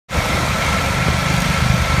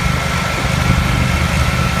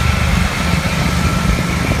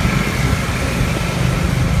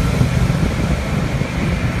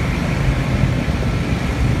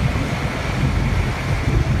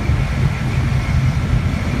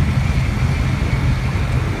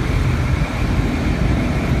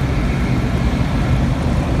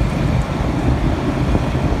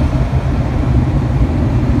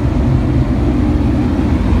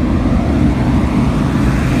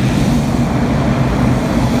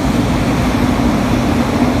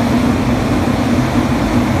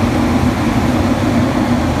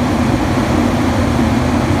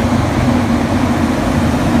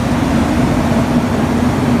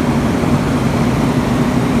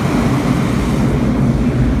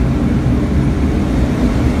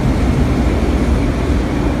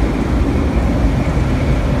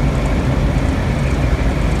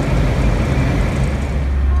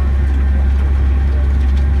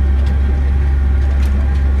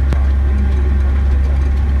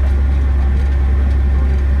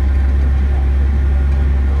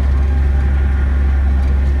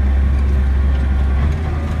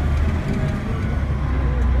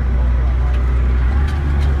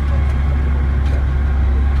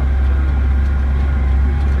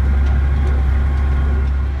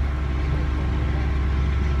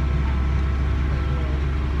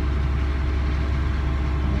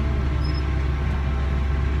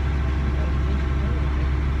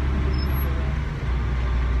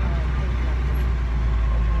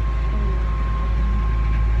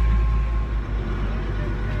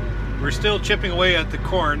still chipping away at the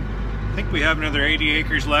corn. I think we have another 80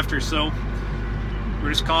 acres left or so. We're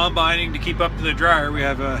just combining to keep up to the dryer. We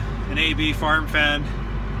have an AB farm fan,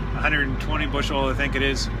 120 bushel I think it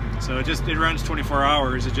is. So it runs 24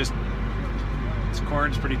 hours. This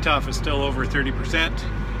corn's pretty tough. It's still over 30%,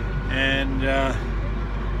 and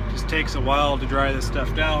just takes a while to dry this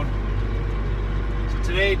stuff down. So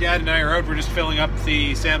today Dad and I are out. We're just filling up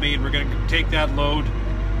the semi, and we're going to take that load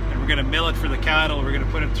and we're going to mill it for the cattle. We're going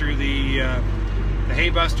to put it through the hay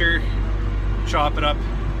buster, chop it up.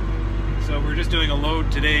 So we're just doing a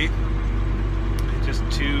load today just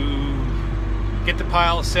to get the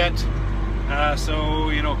pile set. So,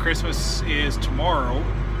 you know, Christmas is tomorrow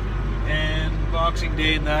and Boxing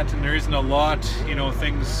Day and that, and there isn't a lot, you know,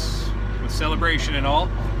 things with celebration and all.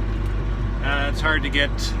 It's hard to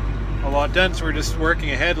get a lot done, so we're just working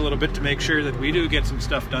ahead a little bit to make sure that we do get some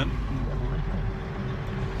stuff done.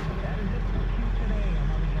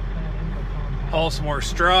 Haul some more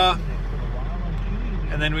straw,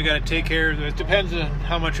 and then we got to take care of it. Depends on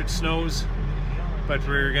how much it snows, but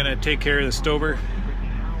we're gonna take care of the stover.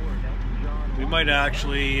 We might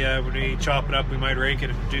actually, when we chop it up, we might rake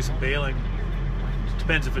it and do some baling. Just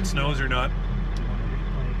depends if it snows or not.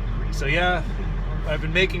 So yeah, I've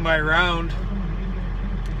been making my round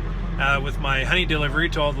with my honey delivery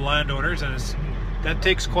to all the landowners, and that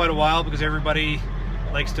takes quite a while because everybody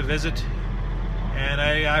likes to visit, and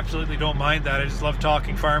I absolutely don't mind that. I just love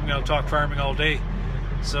talking farming. I'll talk farming all day.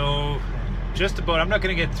 So just about, I'm not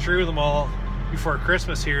going to get through them all before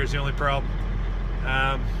Christmas here is the only problem.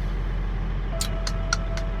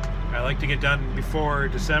 I like to get done before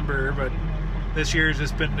December, but this year's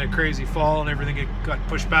just been a crazy fall and everything got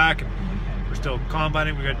pushed back, and we're still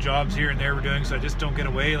combining. We got jobs here and there we're doing, so I just don't get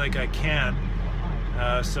away like I can.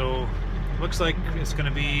 So looks like it's going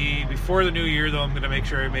to be before the new year, though. I'm going to make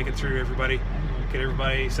sure I make it through everybody, get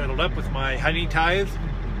everybody settled up with my honey tithe,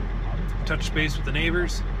 touch base with the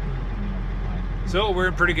neighbors. So we're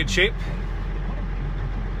in pretty good shape.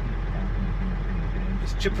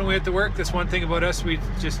 Chipping away at the work. That's one thing about us, we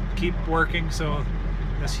just keep working. So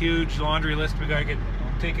this huge laundry list we gotta get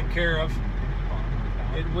taken care of,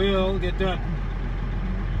 it will get done.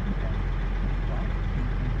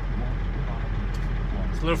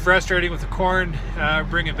 It's a little frustrating with the corn,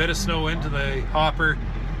 bring a bit of snow into the hopper,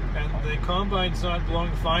 and the combine's not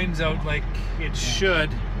blowing fines out like it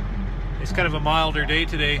should. It's kind of a milder day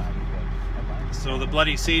today, so the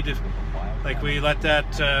bloody seed, like we let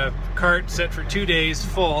that cart sit for 2 days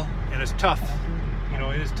full, and it's tough, you know,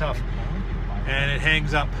 it is tough, and it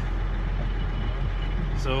hangs up.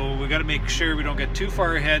 So we got to make sure we don't get too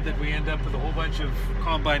far ahead that we end up with a whole bunch of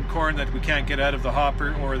combined corn that we can't get out of the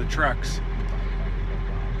hopper or the trucks.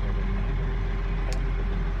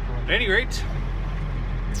 At any rate,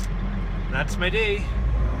 that's my day.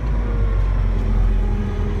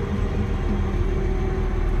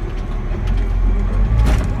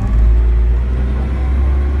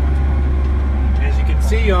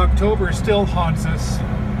 See, October still haunts us.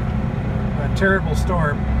 A terrible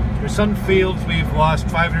storm. There's some fields we've lost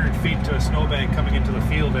 500 feet to a snowbank coming into the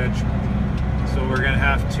field edge. So we're going to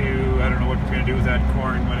have to, I don't know what we're going to do with that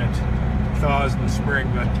corn when it thaws in the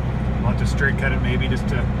spring, but I'll have to straight cut it maybe just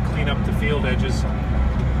to clean up the field edges.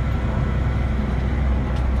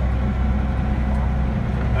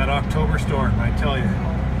 That October storm, I tell you.